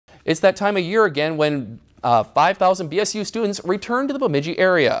It's that time of year again when 5,000 BSU students return to the Bemidji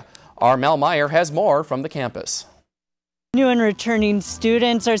area. Our Mel Meyer has more from the campus. New and returning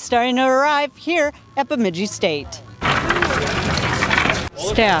students are starting to arrive here at Bemidji State.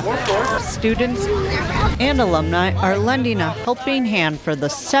 Staff, students, and alumni are lending a helping hand for the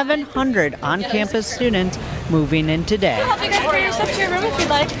 700 on-campus students moving in today. I'll help you guys carry your stuff to your room if you'd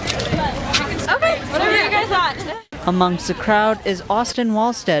like. Okay, whatever you guys want. Amongst the crowd is Austin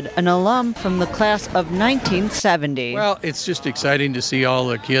Walstead, an alum from the class of 1970. Well, it's just exciting to see all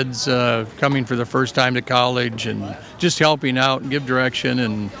the kids coming for the first time to college and just helping out and give direction,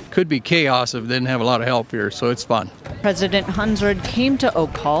 and could be chaos if they didn't have a lot of help here, so it's fun. President Hunsrud came to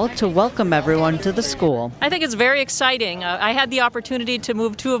Oak Hall to welcome everyone to the school. I think it's very exciting. I had the opportunity to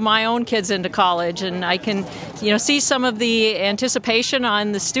move two of my own kids into college, and I can see some of the anticipation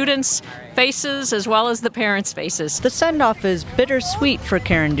on the students' faces as well as the parents' faces. The send-off is bittersweet for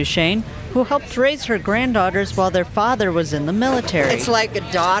Karen Duchesne, who helped raise her granddaughters while their father was in the military. It's like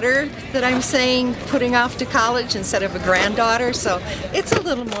a daughter that I'm saying putting off to college instead of a granddaughter, so it's a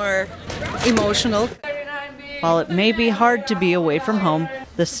little more emotional. While it may be hard to be away from home,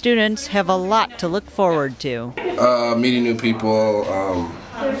 the students have a lot to look forward to. Meeting new people,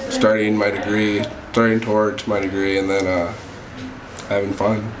 starting towards my degree, and then having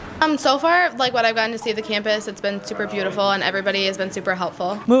fun. So far, like what I've gotten to see of the campus, it's been super beautiful and everybody has been super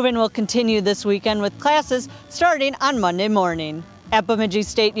helpful. Move-In will continue this weekend with classes starting on Monday morning. At Bemidji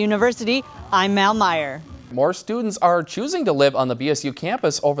State University, I'm Mal Meyer. More students are choosing to live on the BSU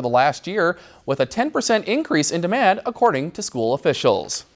campus over the last year, with a 10% increase in demand according to school officials.